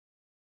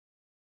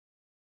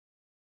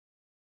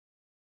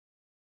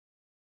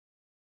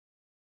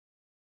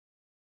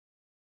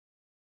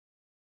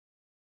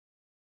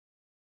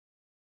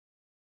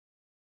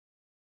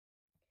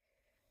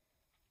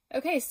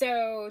Okay,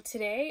 so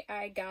today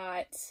I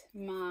got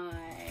my,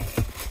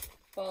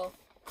 well,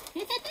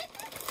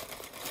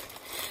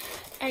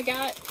 I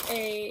got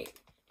a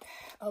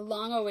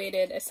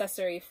long-awaited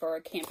accessory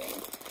for camping.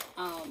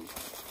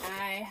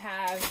 I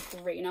have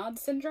Raynaud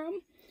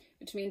syndrome,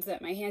 which means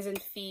that my hands and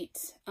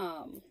feet,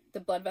 the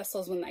blood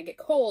vessels when I get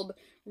cold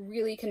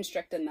really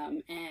constrict in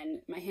them,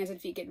 and my hands and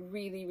feet get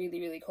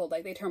really cold,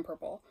 like they turn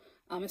purple,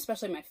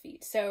 especially my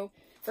feet. So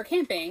for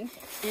camping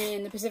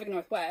in the Pacific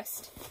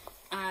Northwest,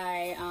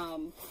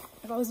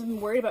 I've always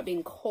been worried about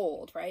being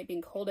cold, right?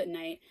 Being cold at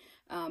night.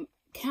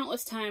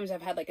 Countless times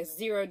I've had like a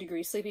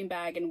 0-degree sleeping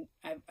bag, and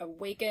I've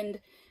awakened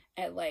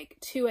at like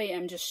 2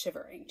 a.m. just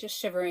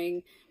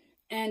shivering,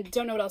 and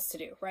don't know what else to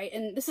do, right?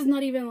 And this is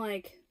not even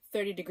like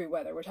 30-degree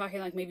weather. We're talking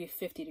like maybe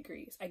 50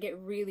 degrees. I get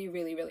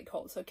really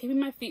cold. So keeping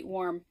my feet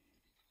warm,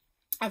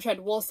 I've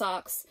tried wool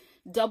socks,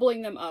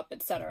 doubling them up,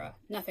 etc.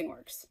 Nothing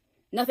works.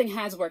 Nothing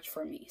has worked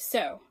for me.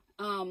 So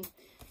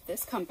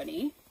this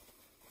company,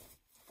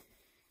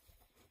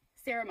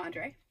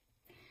 Madre,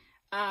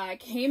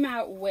 came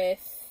out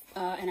with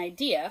an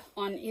idea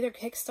on either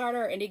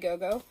Kickstarter or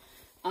Indiegogo,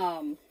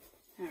 I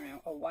don't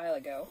know, a while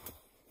ago,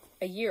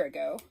 a year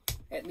ago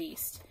at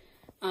least,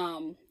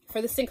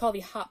 for this thing called the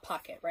Hot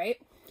Pocket,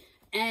 right?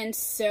 And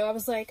so I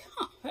was like,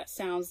 huh, that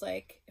sounds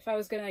like if I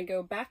was gonna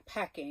go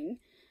backpacking,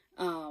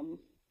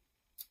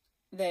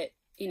 that,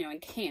 you know,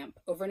 and camp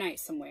overnight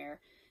somewhere,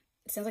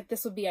 it sounds like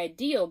this would be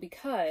ideal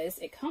because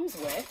it comes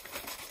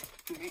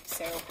with, all right,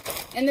 so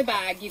in the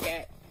bag you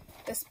get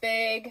this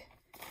big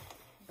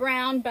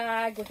brown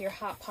bag with your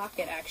hot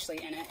pocket actually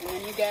in it, and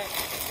then you get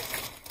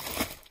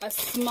a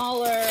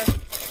smaller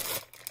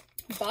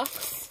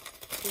box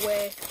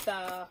with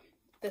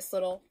this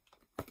little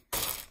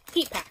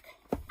heat pack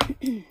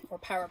or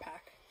power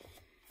pack.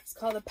 It's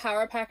called the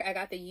power pack. I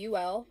got the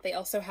UL. They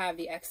also have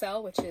the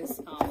XL, which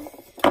is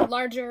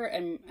larger,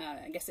 and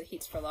I guess it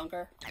heats for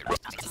longer.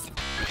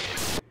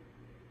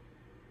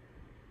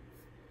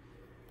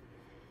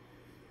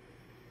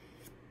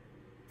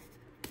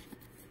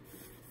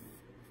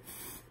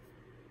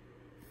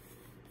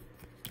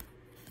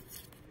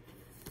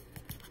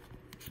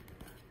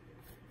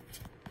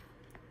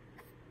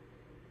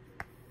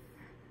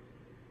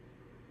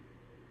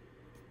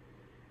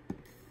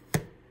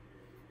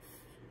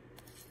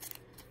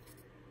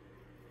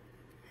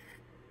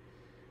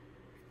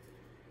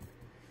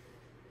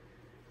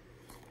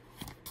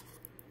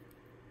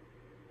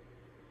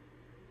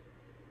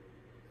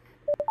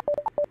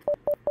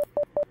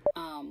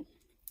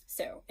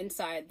 So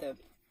inside the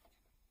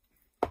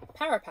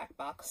power pack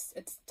box,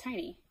 it's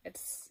tiny,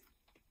 it's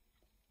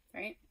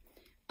right,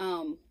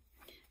 and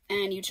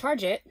you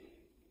charge it.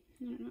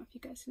 I don't know if you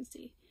guys can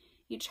see.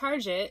 You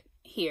charge it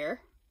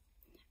here,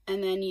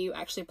 and then you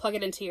actually plug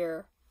it into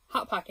your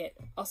hot pocket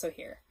also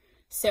here.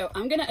 So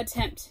I'm gonna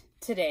attempt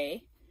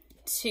today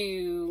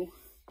to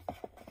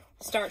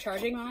start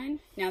charging mine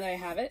now that I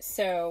have it.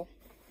 So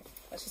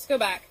let's just go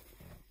back.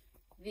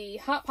 The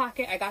hot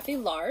pocket, I got the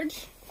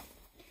large.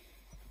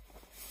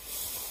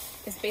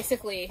 Is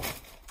basically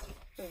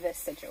this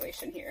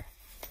situation here,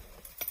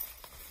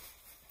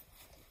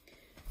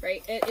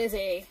 right? It is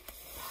a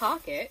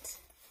pocket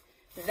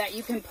that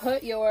you can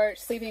put your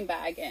sleeping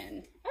bag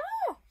in.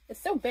 Ah,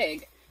 it's so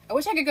big. I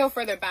wish I could go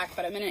further back,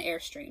 but I'm in an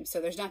Airstream, so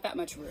there's not that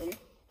much room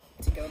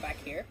to go back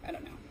here. I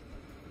don't know.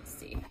 Let's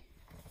see.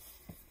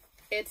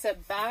 It's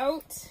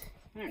about,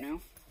 I don't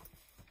know,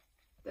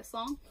 this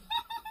long.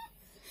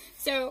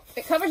 So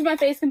it covers my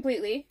face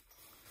completely.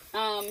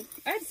 I'd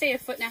say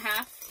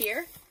 1.5 feet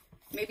here.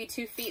 Maybe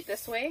 2 feet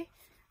this way,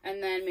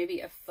 and then maybe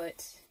a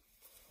foot,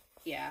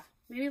 yeah,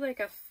 maybe like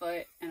 1.25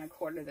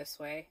 feet this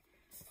way,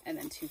 and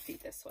then 2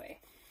 feet this way.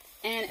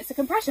 And it's a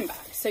compression bag,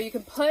 so you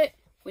can put,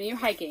 when you're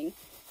hiking,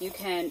 you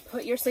can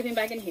put your sleeping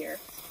bag in here,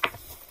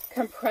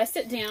 compress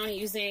it down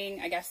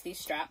using, I guess, these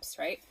straps,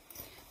 right?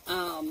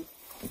 Then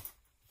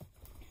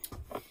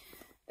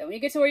when you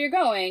get to where you're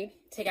going,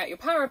 take out your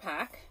power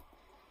pack,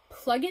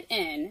 plug it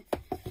in,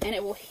 and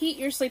it will heat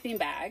your sleeping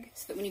bag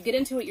so that when you get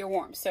into it, you're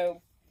warm.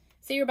 So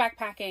say you're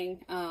backpacking,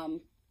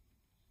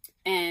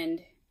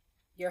 and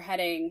you're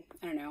heading,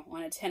 I don't know,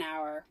 on a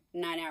 10-hour,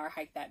 9-hour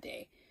hike that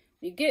day.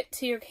 When you get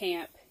to your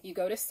camp, you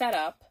go to set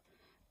up.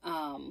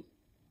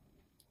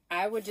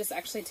 I would just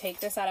actually take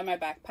this out of my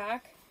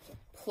backpack,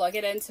 plug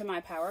it into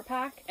my power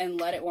pack, and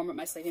let it warm up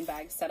my sleeping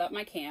bag, set up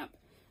my camp,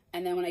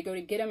 and then when I go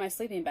to get in my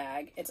sleeping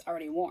bag, it's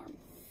already warm.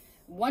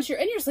 Once you're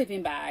in your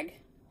sleeping bag,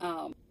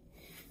 so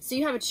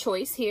you have a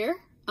choice here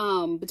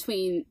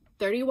between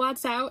 30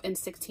 watts out and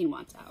 16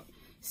 watts out.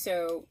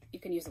 So you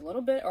can use a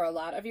little bit or a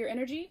lot of your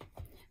energy.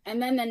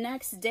 And then the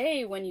next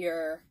day when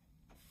you're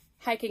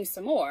hiking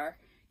some more,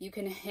 you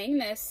can hang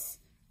this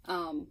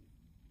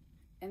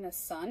in the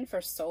sun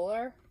for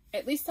solar.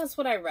 At least that's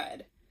what I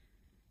read.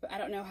 But I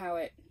don't know how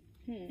it,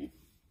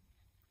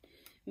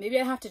 maybe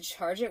I have to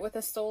charge it with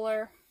a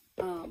solar.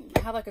 I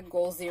have like a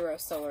Goal Zero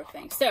solar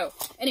thing. So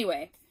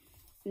anyway,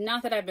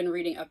 not that I've been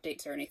reading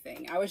updates or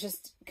anything. I was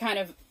just kind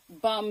of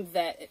bummed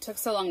that it took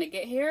so long to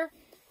get here.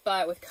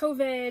 But with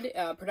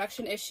COVID,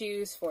 production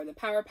issues for the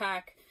power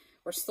pack,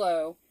 or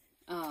slow,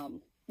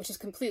 which is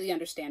completely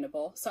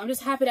understandable. So I'm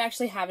just happy to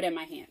actually have it in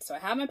my hand. So I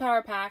have my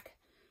power pack,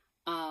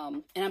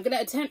 and I'm going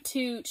to attempt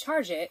to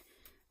charge it.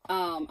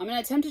 I'm going to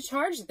attempt to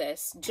charge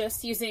this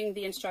just using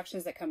the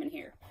instructions that come in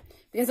here,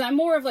 because I'm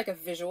more of like a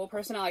visual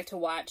person. I like to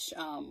watch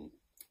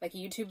like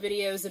YouTube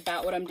videos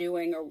about what I'm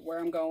doing or where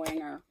I'm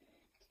going,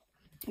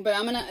 but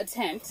I'm going to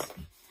attempt,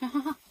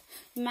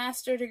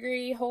 master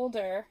degree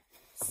holder,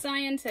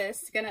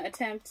 scientist, going to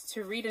attempt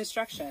to read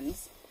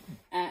instructions,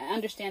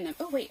 understand them.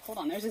 Oh, wait, hold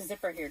on. There's a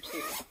zipper here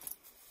too.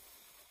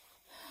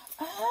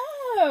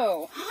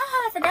 Oh,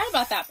 I forgot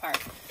about that part.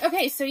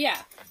 Okay, so yeah,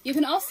 you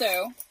can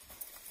also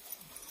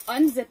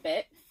unzip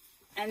it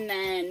and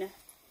then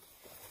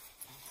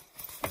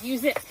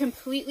use it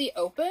completely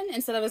open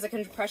instead of as a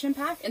compression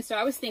pack. And so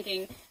I was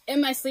thinking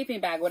in my sleeping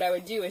bag, what I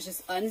would do is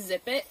just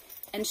unzip it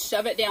and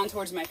shove it down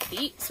towards my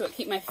feet so it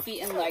keep my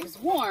feet and legs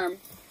warm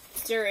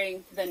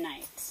during the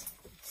night.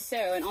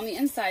 So, and on the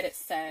inside it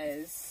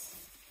says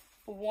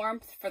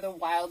warmth for the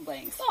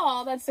wildlings.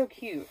 Oh, that's so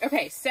cute.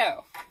 Okay,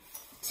 so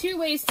 2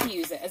 ways to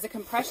use it: as a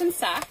compression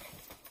sack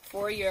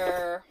for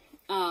your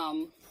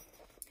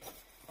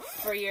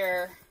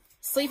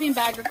sleeping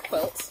bag or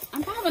quilt.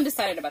 I'm kind of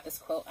undecided about this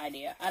quilt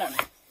idea. I don't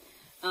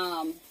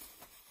know.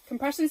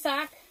 Compression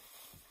sack.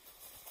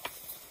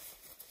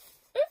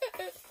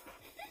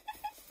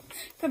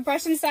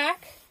 Compression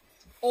sack,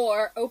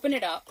 or open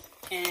it up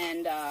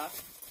and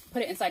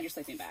put it inside your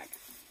sleeping bag.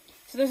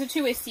 So those are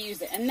 2 ways to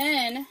use it. And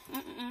then,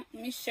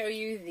 let me show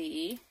you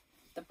the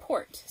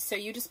port. So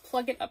you just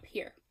plug it up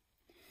here.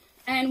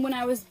 And when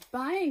I was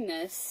buying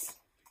this,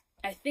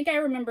 I think I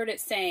remembered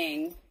it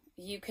saying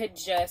you could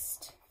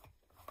just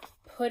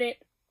put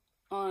it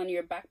on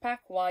your backpack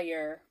while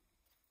you're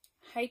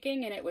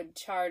hiking and it would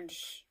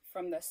charge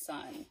from the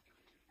sun.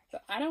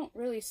 But I don't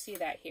really see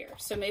that here.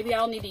 So maybe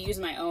I'll need to use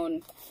my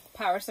own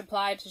power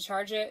supply to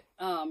charge it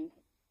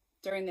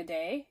during the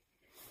day.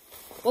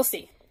 We'll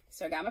see.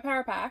 So I got my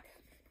power pack.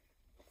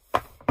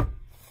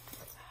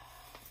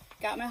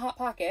 Got my hot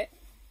pocket.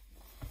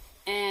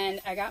 And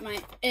I got my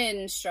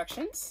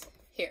instructions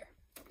here.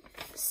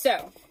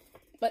 So,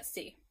 let's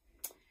see.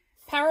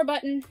 Power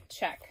button,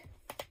 check.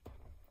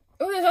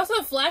 Oh, there's also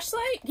a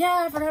flashlight?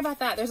 Yeah, I forgot about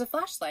that. There's a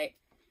flashlight.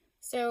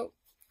 So,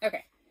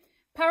 okay.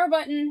 Power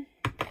button.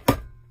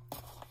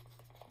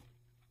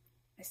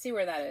 I see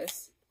where that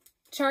is.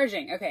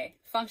 Charging. Okay.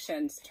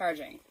 Functions,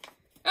 charging.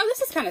 Oh,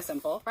 this is kind of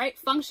simple, right?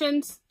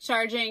 Functions,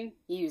 charging,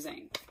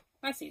 using.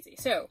 That's easy.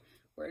 So,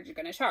 where are you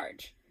going to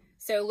charge?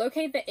 So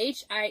locate the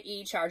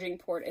HIE charging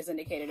port as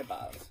indicated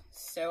above.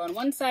 So on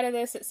one side of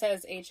this, it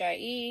says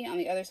HIE. On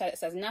the other side, it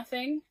says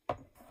nothing.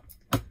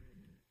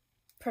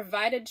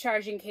 Provided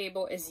charging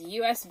cable is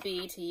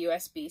USB to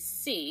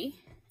USB-C.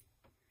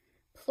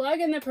 Plug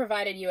in the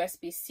provided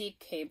USB-C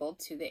cable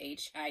to the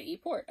HIE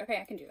port.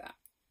 Okay, I can do that.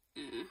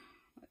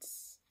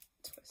 Let's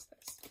twist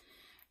this.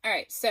 All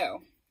right,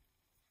 so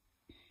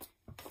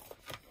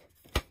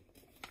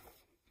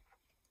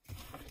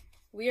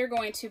we are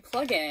going to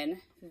plug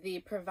in the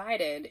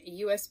provided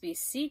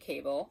USB-C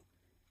cable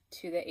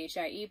to the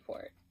HIE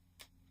port.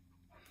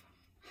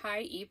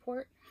 High E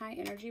port? High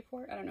energy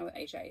port? I don't know what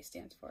HIE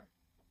stands for.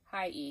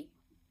 High E.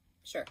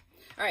 Sure.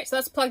 All right, so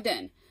that's plugged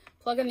in.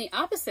 Plug in the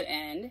opposite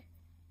end,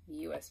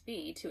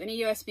 USB, to any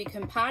USB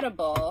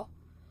compatible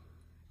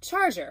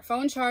charger,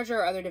 phone charger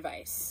or other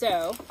device.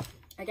 So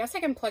I guess I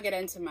can plug it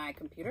into my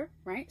computer,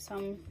 right?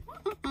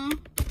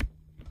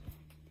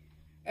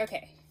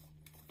 Okay.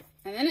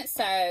 And then it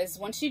says,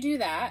 once you do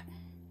that,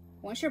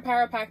 once your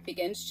power pack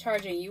begins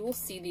charging, you will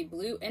see the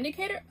blue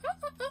indicator.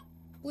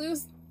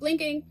 Blue's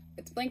blinking.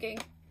 It's blinking.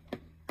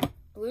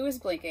 Blue is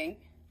blinking.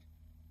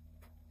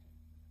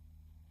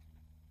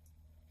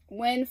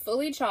 When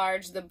fully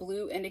charged, the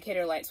blue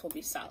indicator lights will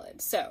be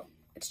solid. So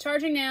it's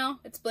charging now.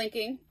 It's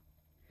blinking.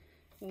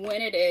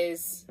 When it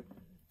is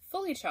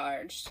fully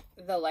charged,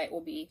 the light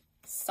will be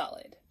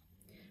solid.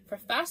 For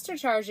faster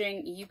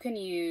charging, you can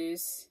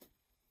use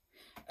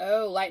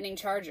lightning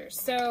chargers.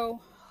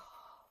 So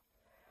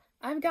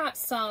I've got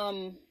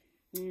some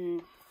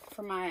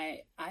for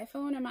my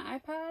iPhone and my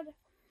iPad.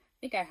 I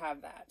think I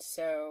have that.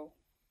 So,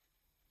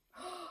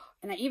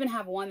 and I even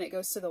have one that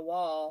goes to the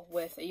wall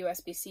with a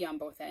USB-C on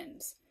both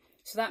ends.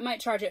 So that might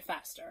charge it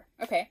faster.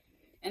 Okay.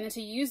 And then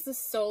to use the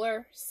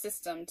solar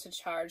system to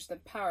charge the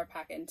power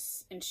pack, and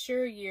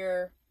ensure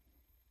you're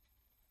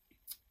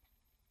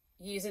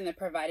using the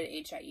provided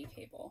HIE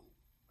cable.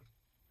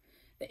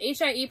 The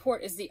HIE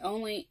port is the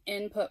only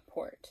input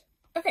port.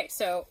 Okay,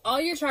 so all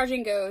your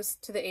charging goes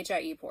to the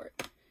HIE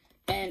port,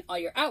 and all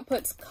your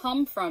outputs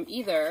come from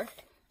either,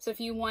 so if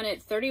you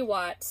wanted 30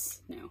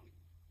 watts, no,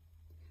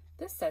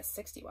 this says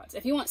 60 watts.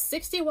 If you want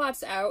 60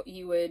 watts out,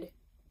 you would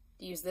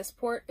use this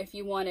port. If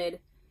you wanted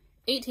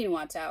 18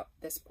 watts out,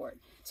 this port.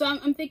 So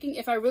I'm thinking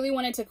if I really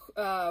wanted to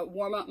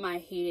warm up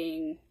my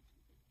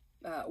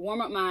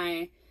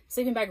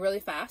sleeping bag really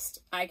fast,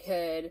 I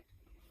could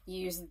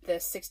use the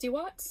 60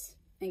 watts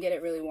and get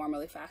it really warm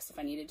really fast if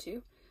I needed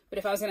to. But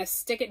if I was going to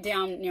stick it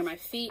down near my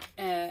feet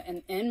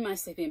and in my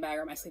sleeping bag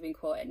or my sleeping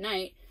quilt at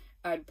night,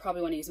 I'd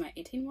probably want to use my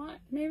 18 watt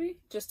maybe,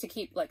 just to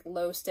keep like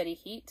low steady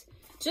heat,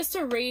 just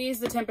to raise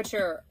the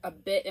temperature a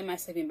bit in my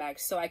sleeping bag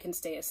so I can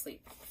stay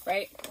asleep,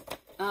 right?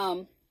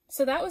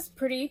 So that was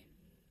pretty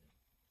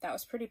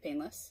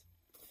painless.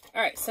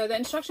 All right, so the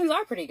instructions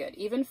are pretty good,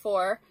 even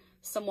for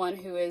someone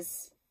who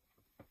is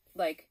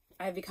like,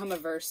 I've become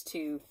averse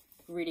to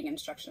reading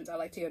instructions. I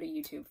like to go to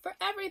YouTube for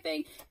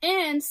everything.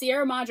 And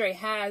Sierra Madre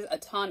has a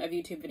ton of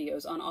YouTube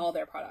videos on all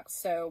their products.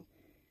 So,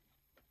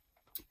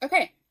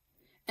 okay.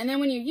 And then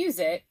when you use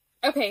it,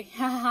 okay,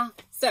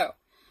 so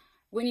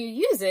when you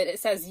use it, it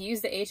says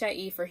use the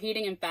HIE for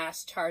heating and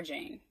fast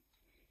charging.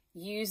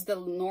 Use the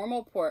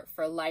normal port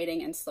for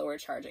lighting and slower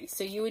charging.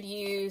 So you would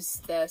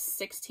use the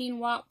 16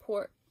 watt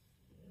port.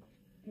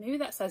 Maybe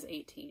that says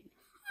 18.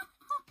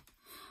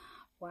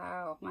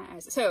 Wow, my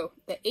eyes. So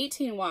the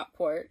 18 watt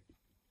port,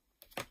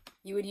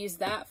 you would use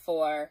that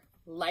for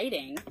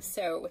lighting.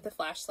 So with the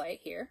flashlight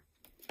here,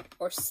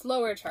 or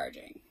slower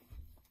charging.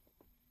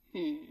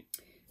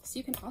 So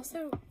you can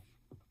also,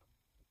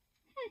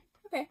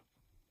 okay.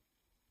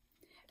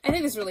 I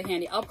think this is really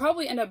handy. I'll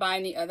probably end up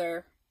buying the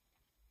other,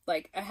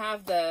 like I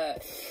have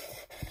the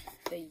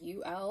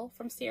UL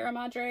from Sierra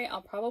Madre.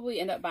 I'll probably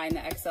end up buying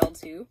the XL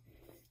too,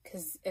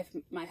 because if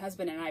my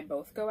husband and I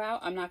both go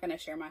out, I'm not going to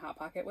share my Hot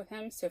Pocket with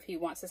him. So if he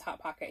wants his Hot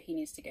Pocket, he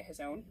needs to get his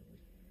own.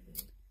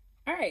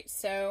 All right,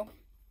 so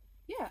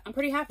yeah, I'm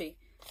pretty happy.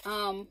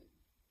 And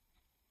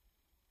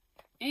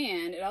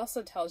it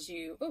also tells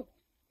you, oh,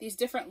 these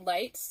different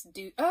lights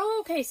do, oh,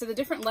 okay, so the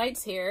different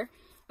lights here,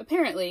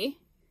 apparently,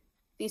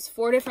 these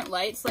 4 different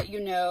lights let you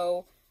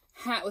know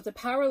what the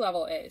power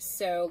level is.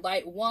 So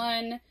light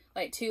 1,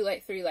 light 2,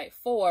 light 3, light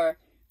 4,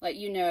 let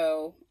you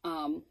know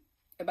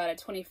about a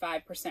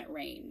 25%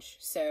 range.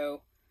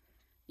 So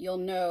you'll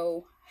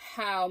know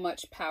how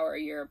much power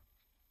your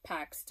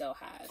pack still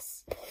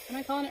has. Am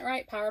I calling it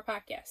right? Power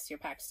pack? Yes, your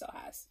pack still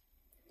has.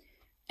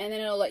 And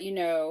then it'll let you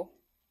know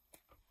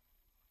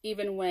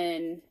even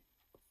when,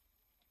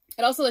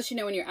 it also lets you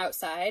know when you're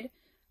outside,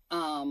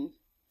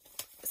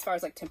 as far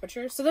as like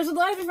temperatures. So there's a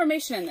lot of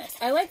information in this.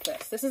 I like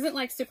this. This isn't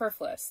like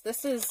superfluous.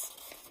 This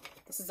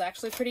is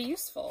actually pretty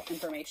useful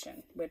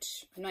information,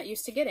 which I'm not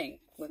used to getting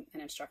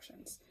in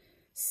instructions.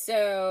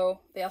 So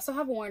they also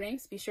have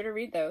warnings. Be sure to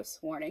read those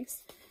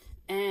warnings.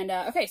 And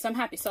okay, so I'm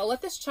happy. So I'll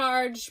let this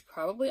charge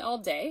probably all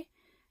day,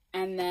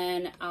 and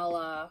then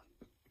I'll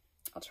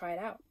try it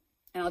out,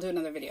 and I'll do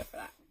another video for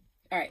that.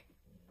 All right,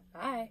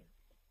 bye.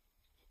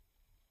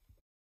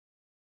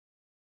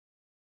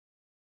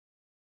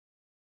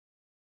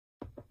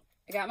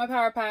 I got my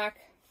power pack.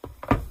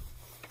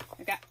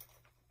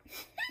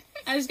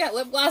 I just got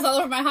lip gloss all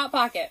over my Hot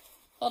Pocket.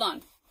 Hold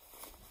on.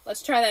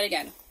 Let's try that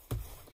again.